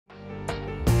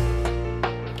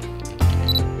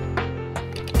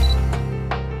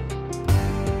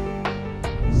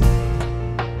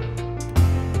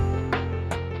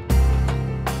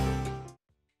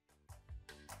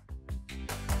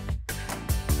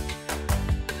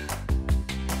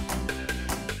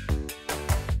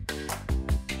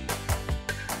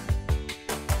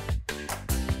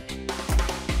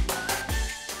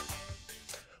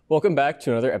Welcome back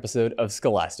to another episode of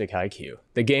Scholastic IQ,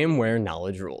 the game where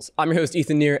knowledge rules. I'm your host,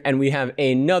 Ethan Neer, and we have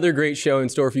another great show in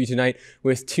store for you tonight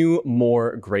with two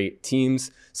more great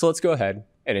teams. So let's go ahead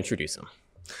and introduce them.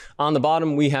 On the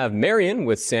bottom, we have Marion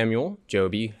with Samuel,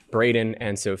 Joby, Braden,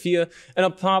 and Sophia. And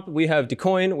up top, we have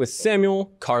Duquoin with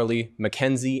Samuel, Carly,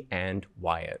 Mackenzie, and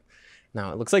Wyatt.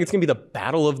 Now, it looks like it's going to be the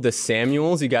battle of the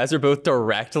Samuels. You guys are both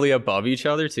directly above each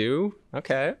other, too.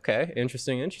 Okay.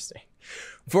 Interesting.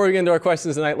 Before we get into our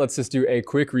questions tonight, let's just do a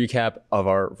quick recap of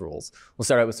our rules. We'll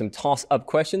start out with some toss-up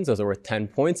questions. Those are worth 10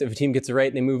 points. If a team gets it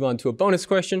right, they move on to a bonus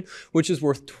question, which is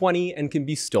worth 20 and can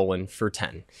be stolen for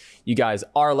 10. You guys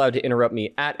are allowed to interrupt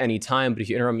me at any time, but if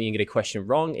you interrupt me and get a question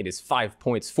wrong, it is 5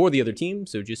 points for the other team.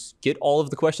 So just get all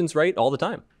of the questions right all the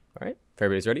time. All right, if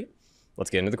everybody's ready, let's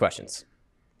get into the questions.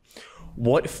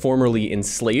 What formerly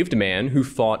enslaved man who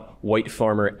fought white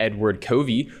farmer Edward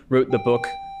Covey wrote the book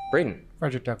Braden?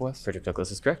 Frederick Douglass. Frederick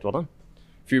Douglass is correct. Well done.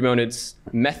 For your bonus,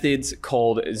 methods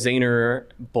called Zaner,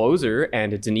 Bloser,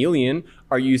 and Danelian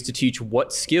are used to teach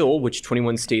what skill which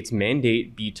 21 states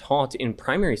mandate be taught in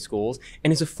primary schools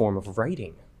and is a form of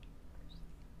writing.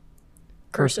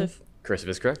 Cursive. Cursive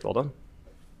is correct. Well done.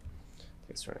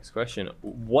 Thanks for our next question.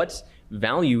 What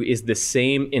value is the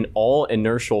same in all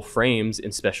inertial frames in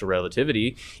special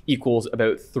relativity equals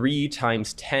about 3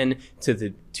 times 10 to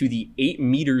the 8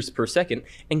 meters per second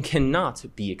and cannot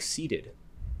be exceeded?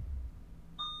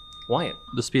 Wyatt.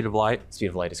 The speed of light. Speed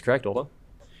of light is correct. Hold on.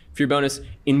 For your bonus,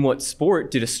 in what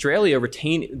sport did Australia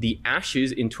retain the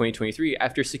Ashes in 2023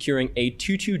 after securing a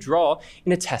 2-2 draw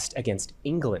in a test against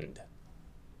England?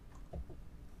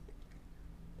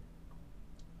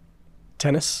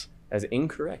 Tennis. That's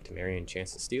incorrect. Marion,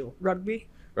 chance to steal. Rugby.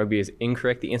 Rugby is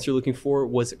incorrect. The answer you're looking for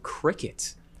was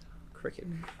cricket. Cricket.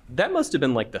 That must have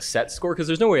been like the set score, because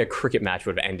there's no way a cricket match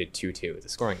would have ended 2-2. The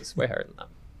scoring is way higher than that.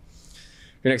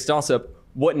 Your next toss-up.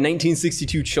 What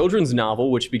 1962 children's novel,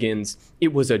 which begins,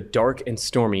 "It was a dark and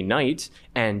stormy night,"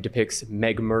 and depicts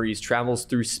Meg Murray's travels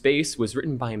through space, was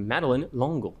written by Madeleine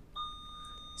L'Engle?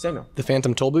 Samuel. The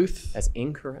Phantom Tollbooth. That's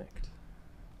incorrect.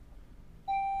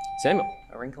 Samuel.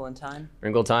 A Wrinkle in Time.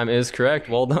 Wrinkle Time is correct.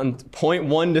 Well done.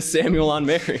 0.1 to Samuel on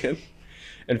Marion.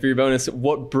 And for your bonus,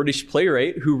 what British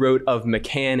playwright who wrote of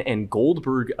McCann and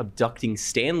Goldberg abducting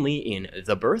Stanley in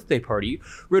The Birthday Party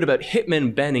wrote about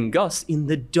hitmen Ben and Gus in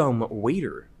The Dumb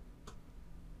Waiter?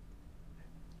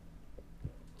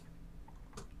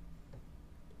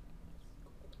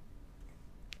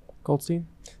 Goldstein.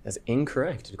 That's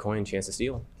incorrect. Coin, chance to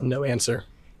steal. No answer.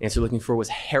 The answer you're looking for was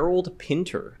Harold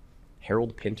Pinter.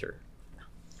 Harold Pinter.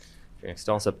 Your next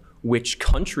toss-up. Which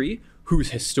country,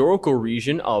 whose historical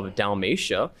region of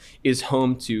Dalmatia is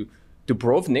home to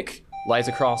Dubrovnik, lies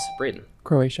across Braden?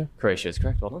 Croatia. Croatia is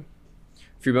correct. Well done.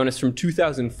 For your bonus, from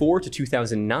 2004 to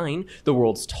 2009, the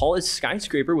world's tallest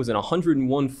skyscraper was an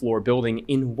 101-floor building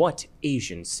in what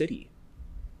Asian city?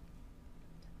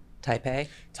 Taipei.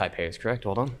 Taipei is correct.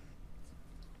 Well done.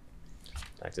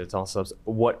 Back to the toss-ups.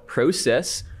 What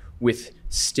process with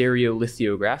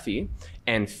stereolithography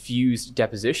and fused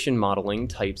deposition modeling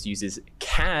types uses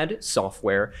CAD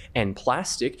software and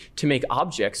plastic to make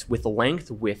objects with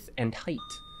length, width, and height?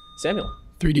 Samuel.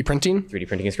 3D printing. 3D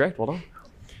printing is correct. Well done.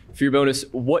 For your bonus,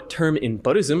 what term in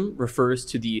Buddhism refers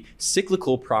to the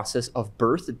cyclical process of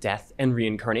birth, death, and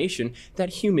reincarnation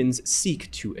that humans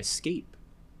seek to escape?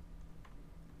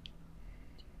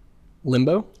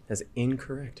 Limbo. That's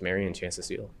incorrect. Marion, chance to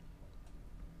steal.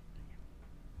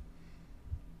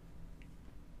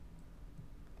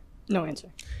 No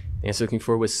answer. The answer looking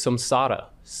for was samsara.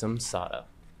 Samsara.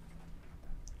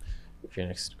 For your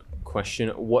next question,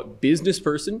 what business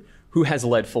person who has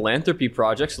led philanthropy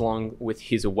projects along with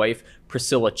his wife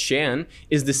Priscilla Chan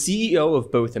is the CEO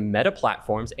of both Meta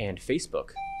Platforms and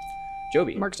Facebook?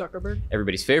 Joby. Mark Zuckerberg.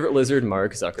 Everybody's favorite lizard,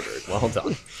 Mark Zuckerberg. Well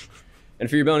done. And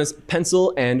for your bonus,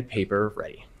 pencil and paper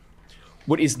ready.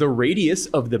 What is the radius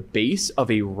of the base of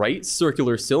a right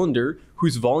circular cylinder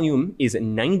whose volume is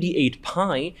 98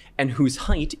 pi and whose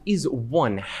height is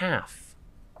 1/2?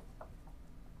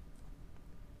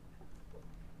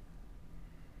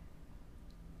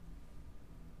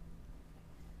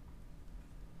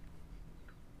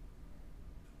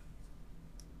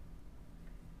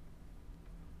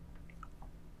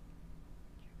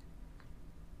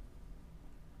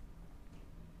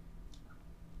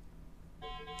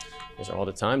 Those are all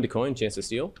the time. Duquoin, chance to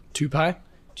steal. 2 pi.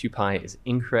 2 pi is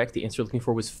incorrect. The answer you're looking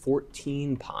for was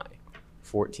 14 pi.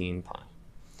 14 pi.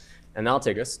 And that'll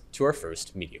take us to our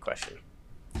first media question.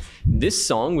 This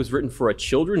song was written for a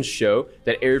children's show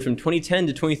that aired from 2010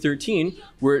 to 2013,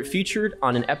 where it featured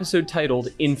on an episode titled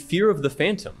In Fear of the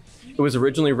Phantom. It was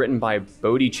originally written by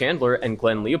Bodie Chandler and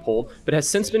Glenn Leopold, but has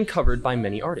since been covered by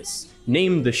many artists.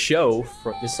 Name the show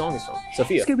this song is from.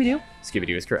 Sophia. Scooby-Doo.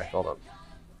 Scooby-Doo is correct. Well done.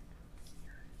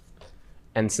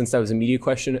 And since that was a media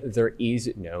question, there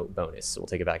is no bonus, so we'll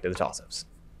take it back to the toss-ups.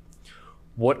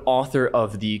 What author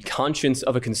of The Conscience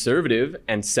of a Conservative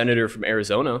and senator from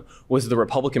Arizona was the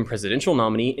Republican presidential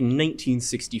nominee in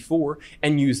 1964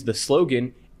 and used the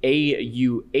slogan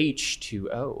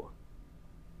AUH2O?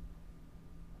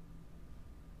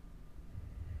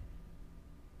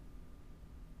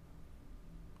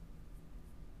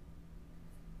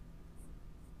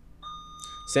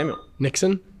 Samuel.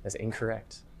 Nixon. That's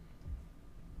incorrect.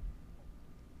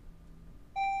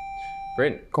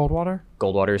 Brayden. Goldwater.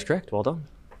 Goldwater is correct. Well done.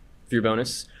 For your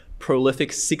bonus,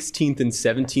 prolific 16th and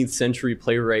 17th century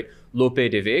playwright Lope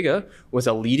de Vega was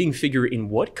a leading figure in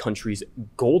what country's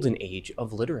golden age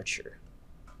of literature?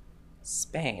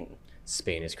 Spain.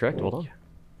 Spain is correct. Well done.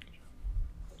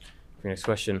 For your next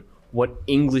question, what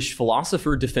English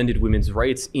philosopher defended women's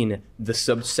rights in the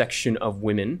subsection of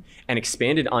women and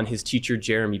expanded on his teacher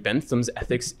Jeremy Bentham's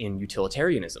ethics in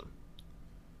utilitarianism?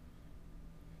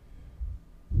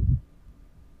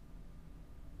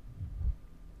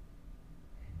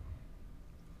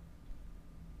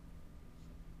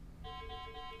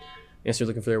 The answer you're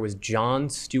looking for there was John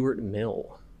Stuart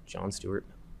Mill. John Stuart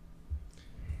Mill.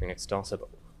 Your next toss-up.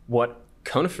 What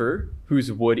conifer,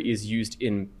 whose wood is used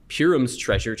in Pyrrhon's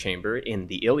treasure chamber in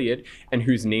the Iliad, and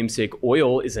whose namesake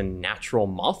oil is a natural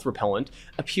moth repellent,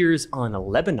 appears on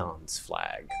Lebanon's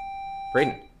flag?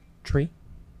 Brayden. Tree.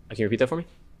 Can you repeat that for me?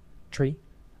 Tree.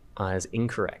 Is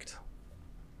incorrect.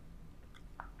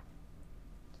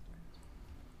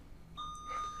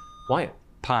 Wyatt.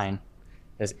 Pine.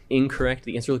 That's incorrect.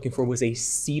 The answer you're looking for was a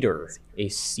cedar. A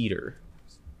cedar.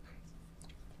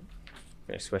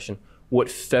 Next question. What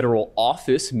federal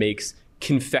office makes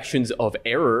confessions of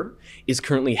error, is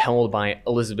currently held by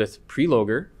Elizabeth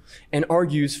Prelogar, and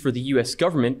argues for the U.S.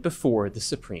 government before the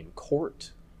Supreme Court?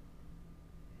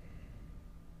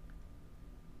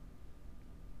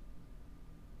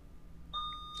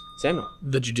 Samuel.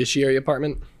 The Judiciary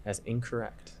Department. That's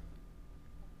incorrect.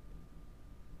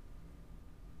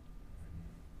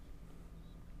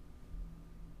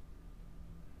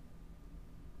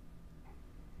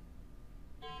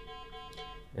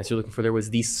 The answer you're looking for there was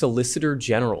the Solicitor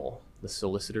General. The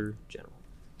Solicitor General.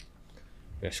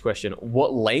 Next question.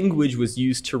 What language was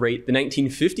used to write the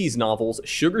 1950s novels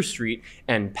Sugar Street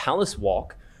and Palace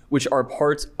Walk, which are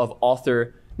parts of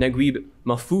author Naguib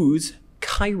Mahfouz's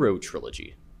Cairo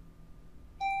trilogy?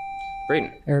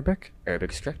 Brayden. Arabic.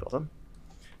 Arabic is correct. Well done.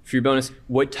 For your bonus,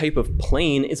 what type of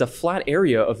plain is a flat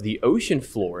area of the ocean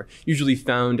floor, usually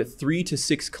found 3 to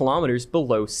 6 kilometers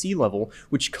below sea level,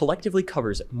 which collectively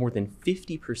covers more than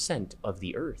 50% of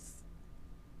the Earth?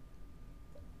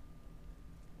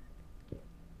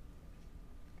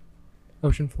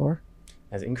 Ocean floor.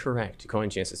 That's incorrect.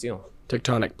 Coin chance to steal.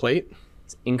 Tectonic plate.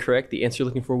 It's incorrect. The answer you're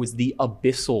looking for was the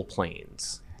abyssal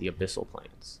plains. The abyssal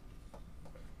plains.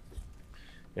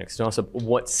 Next, also,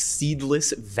 what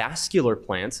seedless vascular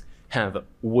plants have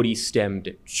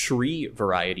woody-stemmed tree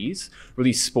varieties,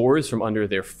 release spores from under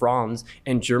their fronds,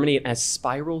 and germinate as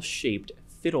spiral-shaped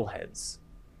fiddleheads?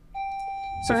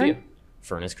 Sophia.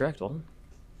 Fern is correct. Well done.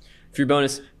 For your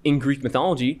bonus, in Greek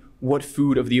mythology, what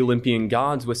food of the Olympian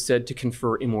gods was said to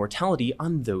confer immortality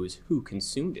on those who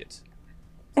consumed it?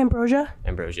 Ambrosia.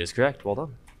 Ambrosia is correct. Well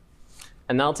done.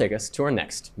 And that'll take us to our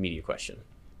next media question.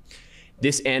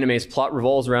 This anime's plot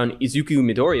revolves around Izuku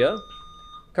Midoriya.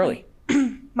 Carly.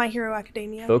 My Hero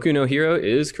Academia. Boku no Hero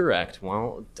is correct.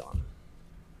 Well done.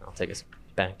 I'll take us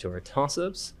back to our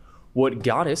toss-ups. What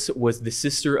goddess was the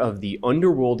sister of the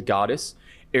underworld goddess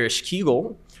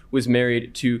Ereshkigal, was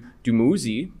married to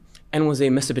Dumuzi, and was a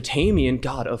Mesopotamian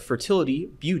god of fertility,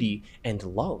 beauty, and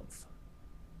love?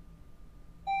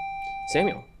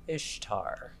 Samuel.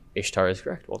 Ishtar. Ishtar is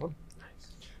correct. Well done.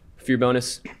 For your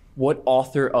bonus, what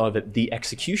author of The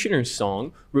Executioner's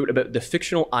Song wrote about the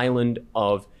fictional island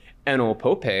of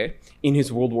Enopope in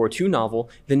his World War II novel,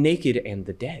 The Naked and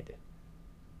the Dead?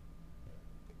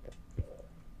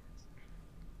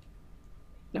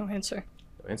 No answer.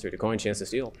 No answer. To coin, chance to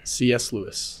steal. C.S.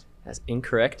 Lewis. That's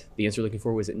incorrect. The answer you're looking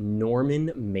for was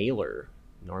Norman Mailer.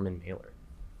 Norman Mailer.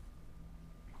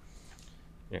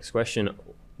 Next question.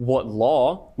 What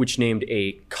law, which named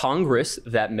a Congress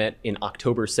that met in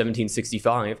October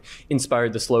 1765,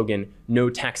 inspired the slogan,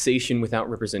 "No taxation without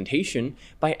representation,"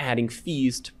 by adding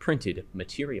fees to printed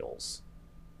materials?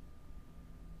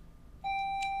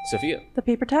 Sophia. The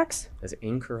paper tax. That's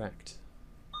incorrect.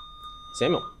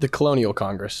 Samuel. The Colonial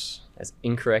Congress. That's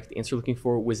incorrect. The answer you're looking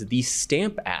for was the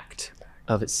Stamp Act.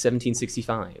 of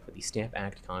 1765, the Stamp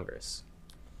Act Congress.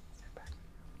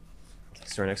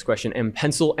 So our next question, and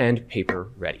pencil and paper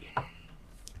ready.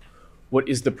 What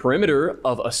is the perimeter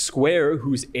of a square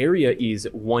whose area is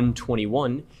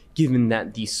 121, given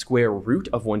that the square root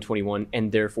of 121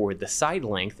 and therefore the side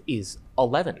length is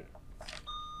 11?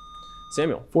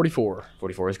 Samuel. 44.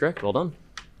 44 is correct. Well done.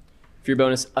 For your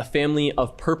bonus, a family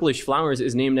of purplish flowers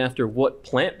is named after what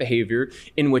plant behavior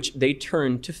in which they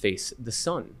turn to face the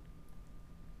sun?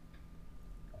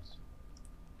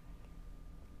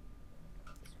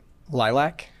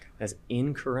 Lilac. That's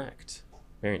incorrect.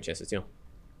 Marion, chance to steal.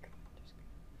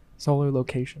 Solar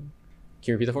location.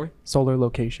 Can you repeat that for me? Solar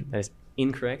location. That is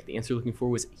incorrect. The answer you're looking for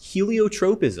was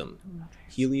heliotropism.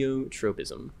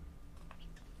 Heliotropism.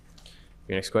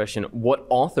 Your next question. What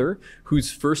author,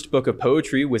 whose first book of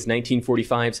poetry was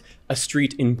 1945's A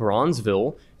Street in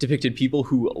Bronzeville, depicted people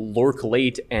who lurk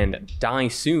late and die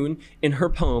soon in her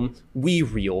poem, We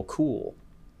Real Cool?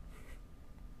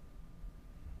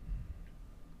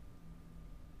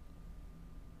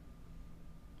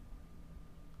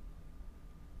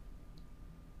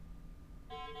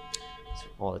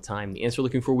 All the time. The answer you're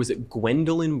looking for was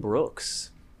Gwendolyn Brooks.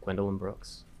 Gwendolyn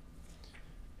Brooks.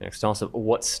 Next, also,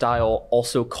 what style,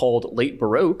 also called late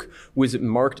Baroque, was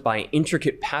marked by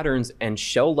intricate patterns and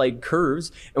shell-like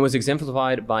curves and was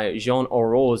exemplified by Jean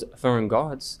Auro's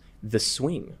Farragots, the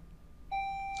swing?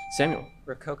 Samuel.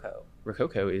 Rococo.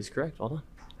 Rococo is correct. Well done.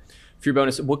 For your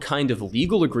bonus, what kind of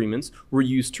legal agreements were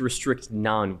used to restrict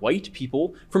non-white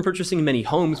people from purchasing many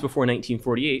homes before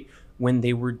 1948 when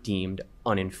they were deemed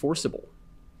unenforceable?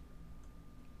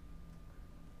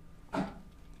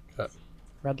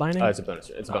 Redlining? It's a bonus.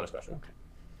 It's a bonus question.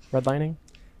 Okay. Redlining?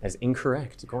 That's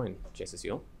incorrect. Coin. Chase to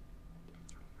steal.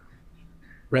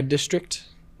 Red District.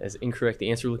 That's incorrect. The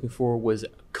answer we're looking for was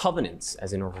covenants,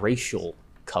 as in racial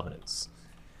covenants.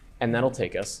 And that'll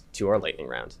take us to our lightning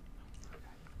round.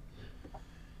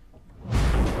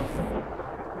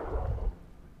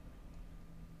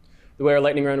 The way our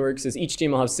lightning round works is each team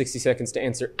will have 60 seconds to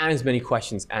answer as many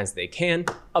questions as they can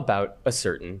about a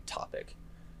certain topic.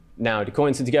 Now,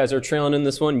 Duquoin, since you guys are trailing in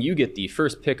this one, you get the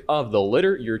first pick of the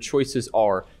litter. Your choices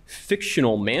are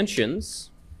fictional mansions,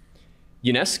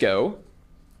 UNESCO,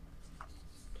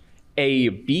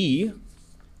 A-B,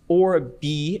 or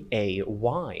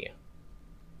B-A-Y.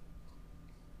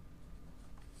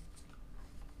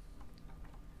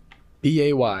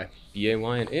 B-A-Y.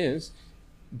 B-A-Y it is.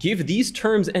 Give these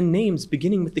terms and names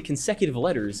beginning with the consecutive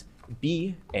letters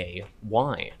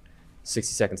B-A-Y.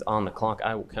 60 seconds on the clock.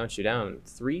 I will count you down.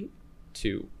 3,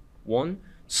 2, 1.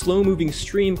 Slow-moving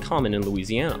stream common in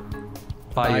Louisiana.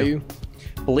 Bayou.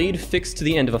 Blade fixed to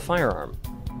the end of a firearm.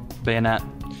 Bayonet.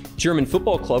 German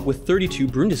football club with 32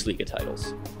 Bundesliga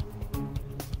titles.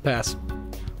 Pass.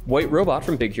 White robot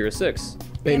from Big Hero 6.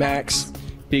 Baymax.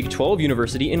 Big 12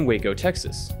 University in Waco,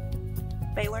 Texas.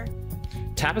 Baylor.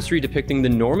 Tapestry depicting the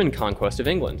Norman conquest of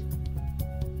England.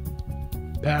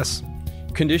 Pass.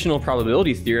 Conditional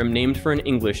probability theorem named for an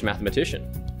English mathematician.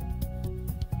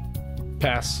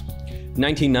 Pass.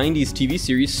 1990s TV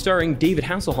series starring David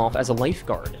Hasselhoff as a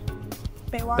lifeguard.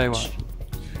 Baywatch. Baywatch.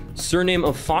 Surname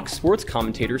of Fox Sports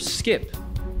commentator Skip.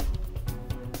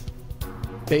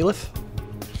 Bailiff.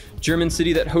 German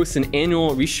city that hosts an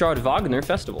annual Richard Wagner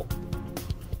festival.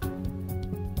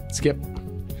 Skip.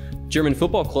 German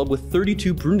football club with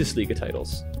 32 Bundesliga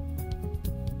titles.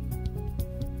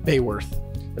 Bayworth.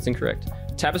 That's incorrect.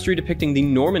 Tapestry depicting the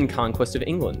Norman conquest of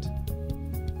England.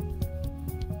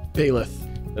 Bailiff.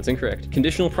 That's incorrect.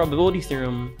 Conditional probability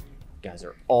theorem. You guys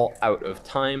are all out of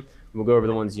time. We'll go over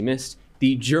the ones you missed.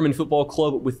 The German football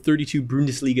club with 32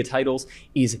 Bundesliga titles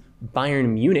is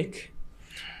Bayern Munich.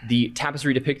 The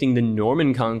tapestry depicting the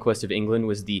Norman conquest of England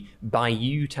was the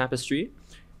Bayeux Tapestry.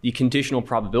 The conditional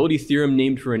probability theorem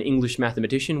named for an English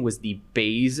mathematician was the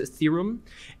Bayes theorem.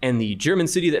 And the German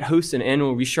city that hosts an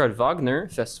annual Richard Wagner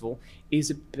festival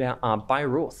is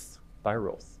Bayreuth.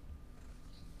 Bayreuth.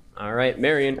 All right,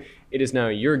 Marion, it is now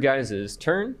your guys'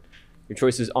 turn. Your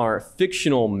choices are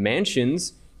fictional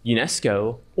mansions,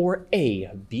 UNESCO, or A,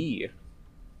 B.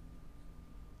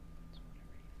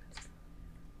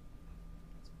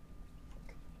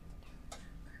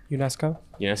 UNESCO.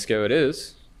 UNESCO it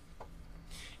is.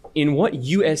 In what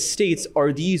U.S. states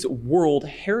are these World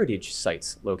Heritage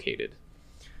Sites located?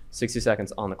 60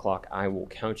 seconds on the clock. I will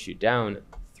count you down.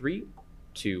 3,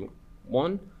 2,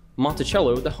 1.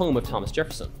 Monticello, the home of Thomas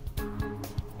Jefferson.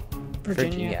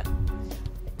 Virginia.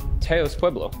 Teos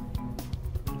Pueblo.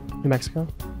 New Mexico.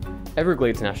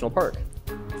 Everglades National Park.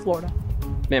 Florida.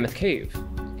 Mammoth Cave.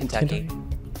 Kentucky.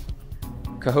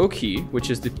 Cahokia, which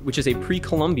is a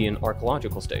pre-Columbian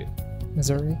archaeological state.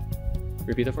 Missouri.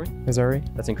 Repeat that for me. Missouri.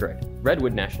 That's incorrect.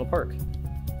 Redwood National Park.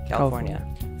 California.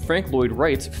 Frank Lloyd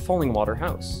Wright's Fallingwater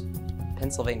House.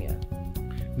 Pennsylvania.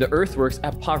 The earthworks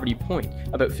at Poverty Point,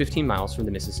 about 15 miles from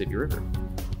the Mississippi River.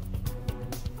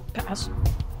 Pass.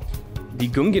 The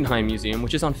Guggenheim Museum,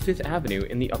 which is on 5th Avenue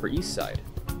in the Upper East Side.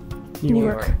 New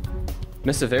York.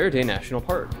 Mesa Verde National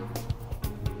Park.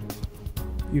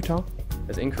 Utah.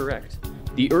 That's incorrect.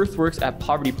 The earthworks at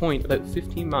Poverty Point, about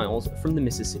 15 miles from the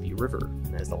Mississippi River.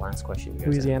 And that is the last question you guys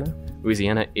have. Louisiana.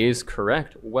 Louisiana is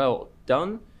correct. Well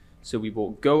done. So we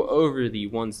will go over the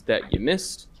ones that you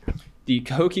missed. The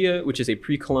Cahokia, which is a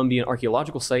pre-Columbian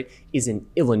archaeological site, is in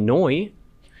Illinois.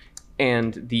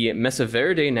 And the Mesa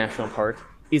Verde National Park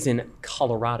is in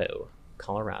Colorado.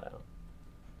 Colorado.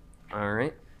 All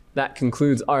right. That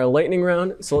concludes our lightning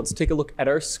round. So let's take a look at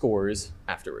our scores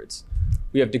afterwards.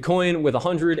 We have Duquoin with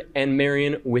 100 and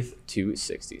Marion with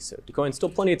 260. So Duquoin, still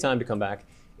plenty of time to come back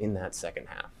in that second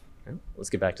half. All right, let's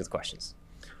get back to the questions.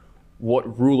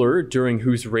 What ruler during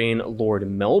whose reign Lord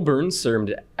Melbourne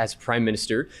served as Prime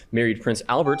Minister married Prince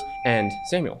Albert and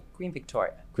Samuel? Queen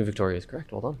Victoria. Queen Victoria is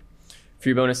correct. Well done. For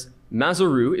your bonus,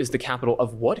 Maseru is the capital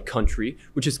of what country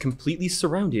which is completely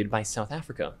surrounded by South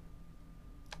Africa?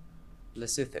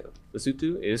 Lesotho.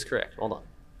 Lesotho is correct. Well done.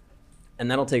 And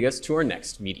that'll take us to our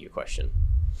next media question.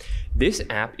 This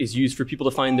app is used for people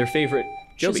to find their favorite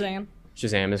Joby. Shazam.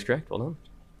 Shazam is correct. Well done.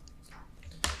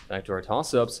 Back to our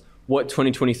toss-ups. What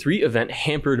 2023 event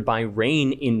hampered by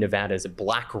rain in Nevada's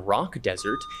Black Rock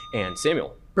Desert? And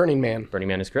Samuel. Burning Man. Burning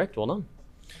Man is correct. Well done.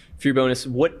 For your bonus,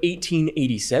 what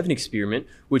 1887 experiment,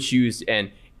 which used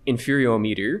an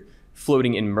interferometer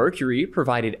floating in mercury,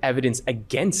 provided evidence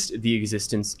against the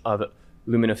existence of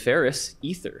luminiferous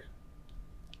ether?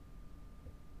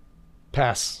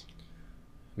 Pass.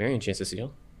 Marion, chance to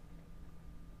seal.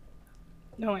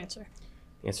 No answer.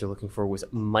 The answer looking for was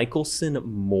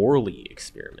Michelson-Morley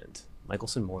experiment.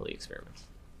 Michelson-Morley experiment.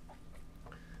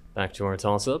 Back to our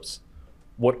toss-ups.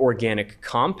 What organic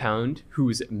compound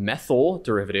whose methyl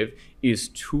derivative is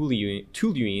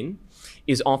toluene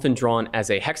is often drawn as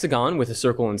a hexagon with a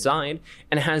circle inside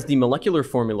and has the molecular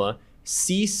formula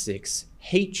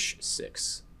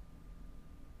C6H6?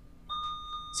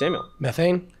 Samuel.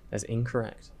 Methane. That's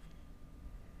incorrect.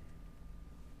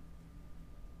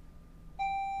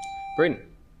 Braden.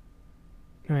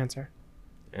 No answer.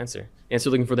 Answer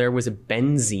looking for there was a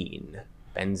benzene.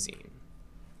 Benzene.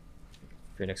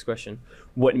 For your next question.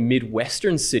 What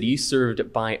Midwestern city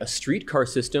served by a streetcar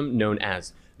system known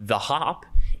as the Hop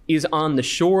is on the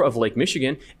shore of Lake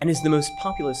Michigan and is the most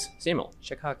populous? Samuel.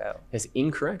 Chicago. That's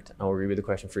incorrect. I will reread the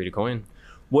question for you to coin.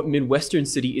 What Midwestern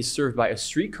city is served by a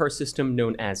streetcar system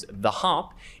known as the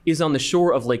Hop is on the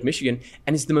shore of Lake Michigan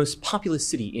and is the most populous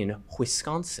city in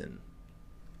Wisconsin?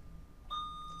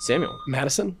 Samuel.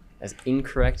 Madison. That's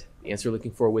incorrect. The answer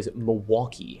looking for was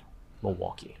Milwaukee.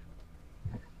 Milwaukee.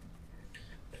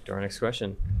 Back to our next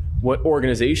question. What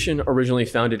organization, originally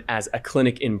founded as a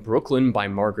clinic in Brooklyn by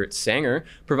Margaret Sanger,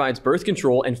 provides birth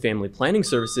control and family planning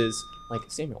services like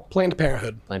Samuel? Planned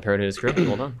Parenthood. Planned Parenthood is correct.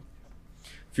 Well done.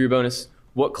 For your bonus,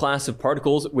 what class of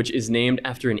particles, which is named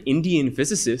after an Indian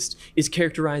physicist, is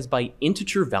characterized by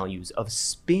integer values of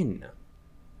spin?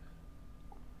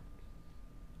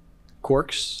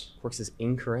 Quarks. Quarks is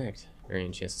incorrect.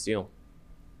 Marion, chance to steal.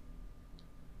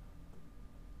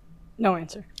 No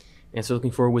answer. Answer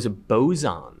looking for was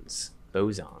bosons.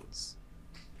 Bosons.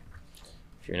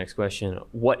 For your next question,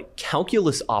 what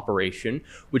calculus operation,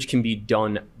 which can be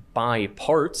done by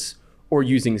parts or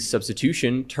using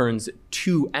substitution, turns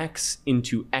 2x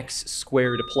into x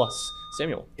squared plus?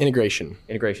 Samuel. Integration.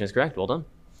 Integration is correct. Well done.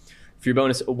 For your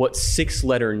bonus, what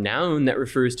 6-letter noun that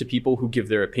refers to people who give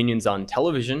their opinions on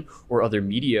television or other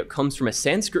media comes from a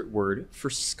Sanskrit word for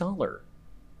scholar?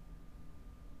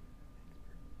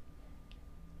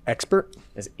 Expert.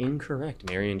 That's incorrect.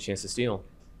 Marion, chance to steal.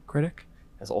 Critic.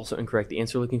 That's also incorrect. The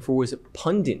answer looking for was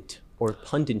pundit or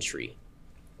punditry.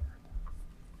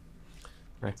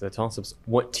 Back to the toss-ups.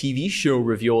 What TV show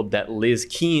revealed that Liz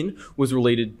Keane was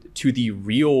related to the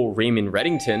real Raymond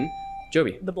Reddington?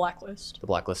 Joby. The Blacklist. The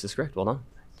Blacklist is correct. Well done.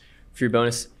 For your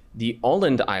bonus, the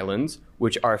Åland Islands,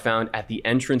 which are found at the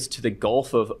entrance to the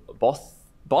Gulf of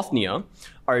Bothnia,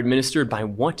 are administered by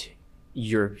what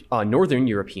Northern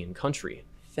European country?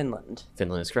 Finland.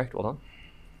 Finland is correct. Well done.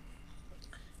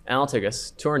 And I'll take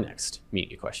us to our next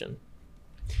media question.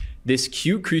 This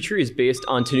cute creature is based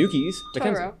on Tanukis.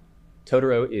 Mackenzie. Totoro.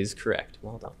 Totoro is correct.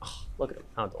 Well done. Oh, look at him.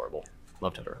 How adorable.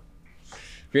 Love Totoro.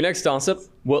 For your next toss-up,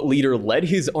 what leader led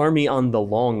his army on the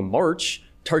Long March,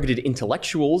 targeted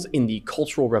intellectuals in the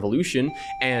Cultural Revolution,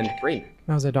 and Brain?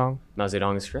 Mao Zedong. Mao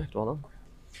Zedong is correct. Well done.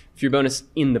 For your bonus,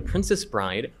 in The Princess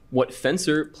Bride, what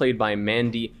fencer played by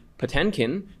Mandy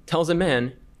Patinkin tells a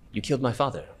man, "You killed my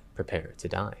father, prepare to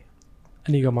die"?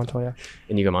 Inigo Montoya.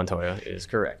 Inigo Montoya is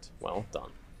correct. Well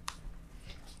done.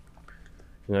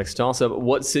 The next toss-up,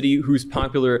 what city whose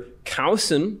popular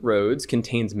Khao roads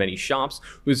contains many shops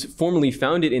was formerly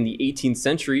founded in the 18th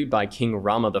century by King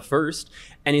Rama I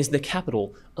and is the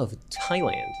capital of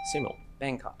Thailand? Samuel.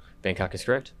 Bangkok. Bangkok is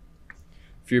correct.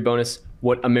 For your bonus,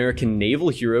 what American naval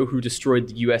hero who destroyed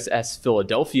the USS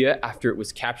Philadelphia after it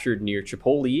was captured near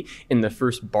Tripoli in the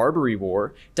First Barbary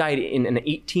War died in an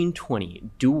 1820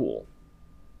 duel?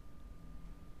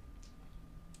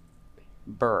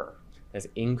 Burr. That's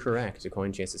incorrect.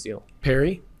 Duquoin, chance to steal.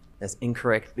 Perry. That's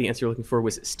incorrect. The answer you're looking for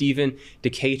was Stephen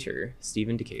Decatur.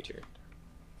 Stephen Decatur.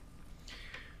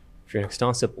 For your next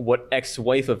toss-up, what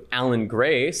ex-wife of Alan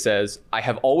Gray says, "I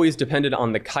have always depended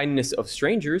on the kindness of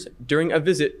strangers" during a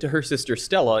visit to her sister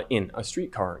Stella in A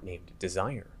Streetcar Named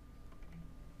Desire?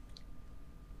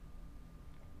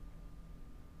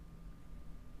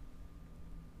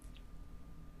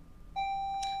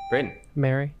 Brayden.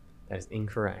 Mary. That is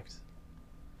incorrect.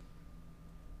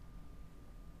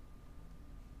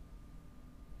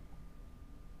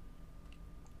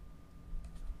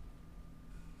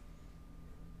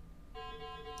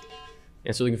 The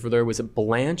answer looking for there was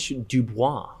Blanche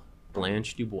Dubois.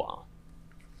 Blanche Dubois.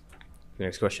 The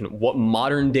next question, what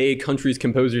modern day country's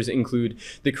composers include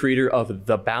the creator of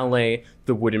the ballet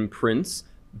The Wooden Prince,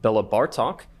 Bela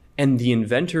Bartok, and the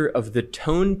inventor of the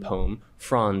tone poem,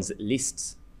 Franz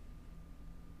Liszt?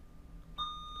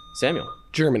 Samuel.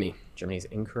 Germany. Germany is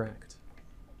incorrect.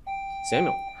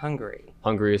 Samuel. Hungary.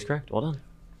 Hungary is correct. Well done.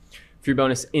 For your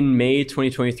bonus, in May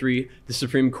 2023, the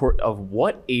Supreme Court of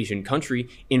what Asian country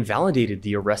invalidated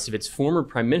the arrest of its former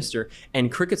prime minister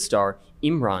and cricket star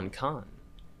Imran Khan?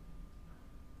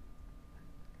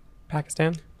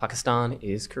 Pakistan. Pakistan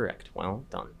is correct. Well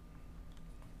done.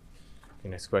 Okay,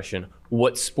 next question.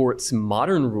 What sport's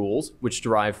modern rules, which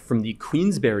derive from the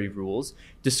Queensberry rules,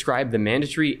 describe the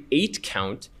mandatory 8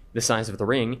 count, the size of the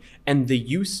ring, and the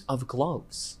use of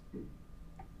gloves?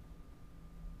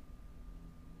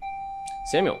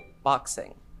 Samuel.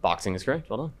 Boxing. Boxing is correct.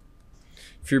 Well done.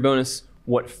 For your bonus,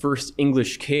 what first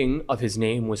English king of his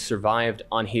name was survived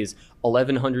on his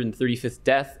 1135th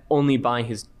death only by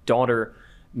his daughter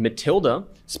Matilda,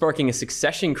 sparking a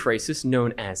succession crisis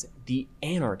known as the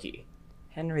Anarchy?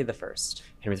 Henry I.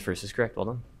 Henry I is correct. Well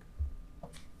done.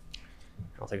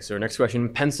 I'll take us to our next question.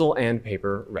 Pencil and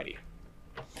paper ready.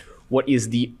 What is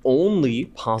the only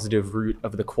positive root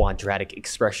of the quadratic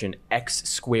expression x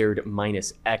squared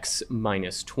minus x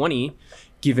minus 20,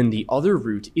 given the other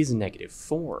root is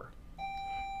 -4?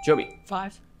 Joby.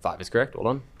 5. 5 is correct. Well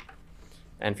done.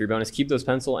 And for your bonus, keep those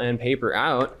pencil and paper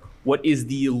out. What is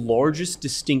the largest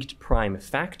distinct prime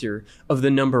factor of the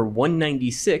number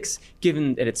 196,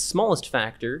 given that its smallest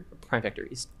factor, prime factor,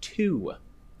 is 2?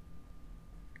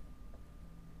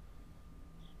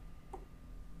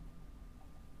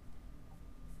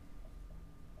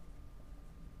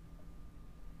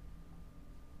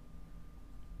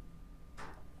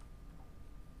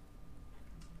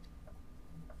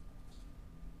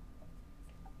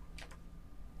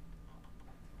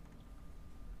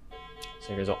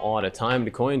 So here's all out of time.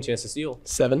 Duquoin, chance to steal.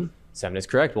 7. 7 is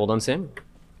correct. Well done, Sam.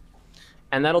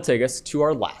 And that'll take us to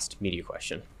our last media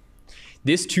question.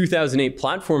 This 2008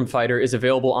 platform fighter is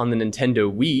available on the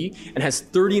Nintendo Wii and has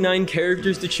 39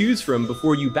 characters to choose from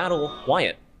before you battle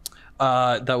Wyatt.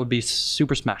 That would be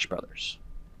Super Smash Brothers.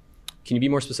 Can you be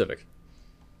more specific?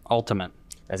 Ultimate.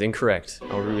 That's incorrect.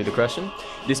 I'll reread the question.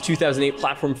 This 2008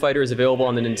 platform fighter is available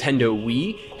on the Nintendo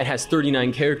Wii and has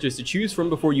 39 characters to choose from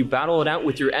before you battle it out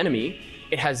with your enemy.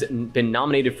 It has been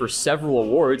nominated for several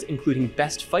awards, including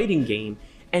Best Fighting Game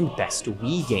and Best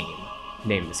Wii Game.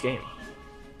 Name this game.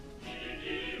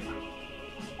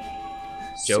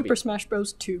 Joby. Super Smash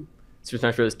Bros. 2. Super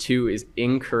Smash Bros. 2 is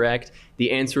incorrect.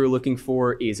 The answer we're looking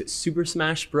for is Super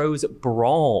Smash Bros.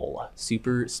 Brawl.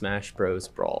 Super Smash Bros.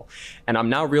 Brawl. And I'm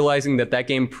now realizing that that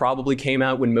game probably came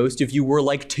out when most of you were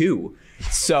like 2.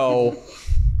 So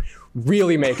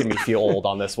really making me feel old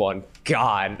on this one.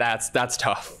 God, that's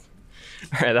tough.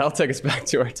 All right, that'll take us back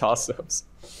to our toss-ups.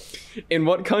 In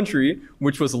what country,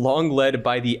 which was long led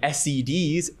by the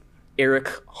SED's Erich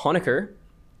Honecker,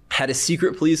 had a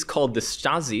secret police called the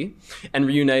Stasi and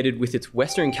reunited with its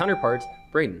Western counterpart,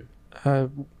 Brayden?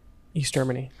 East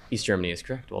Germany. East Germany is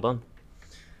correct. Well done.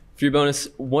 For your bonus,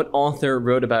 what author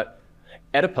wrote about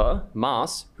Oedipa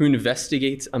Maas, who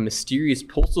investigates a mysterious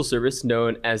postal service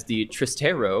known as the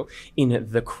Tristero in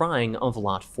The Crying of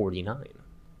Lot 49?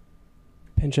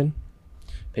 Pynchon.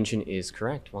 Pynchon is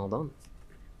correct. Well done.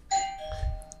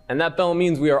 And that bell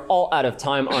means we are all out of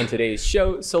time on today's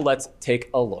show, so let's take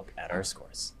a look at our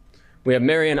scores. We have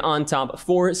Marion on top,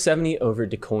 470 over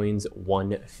Duquoin's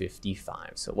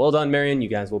 155. So well done, Marion. You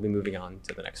guys will be moving on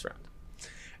to the next round.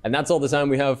 And that's all the time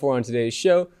we have for on today's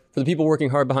show. For the people working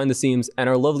hard behind the scenes and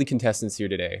our lovely contestants here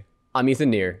today, I'm Ethan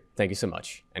Neer. Thank you so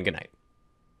much, and good night.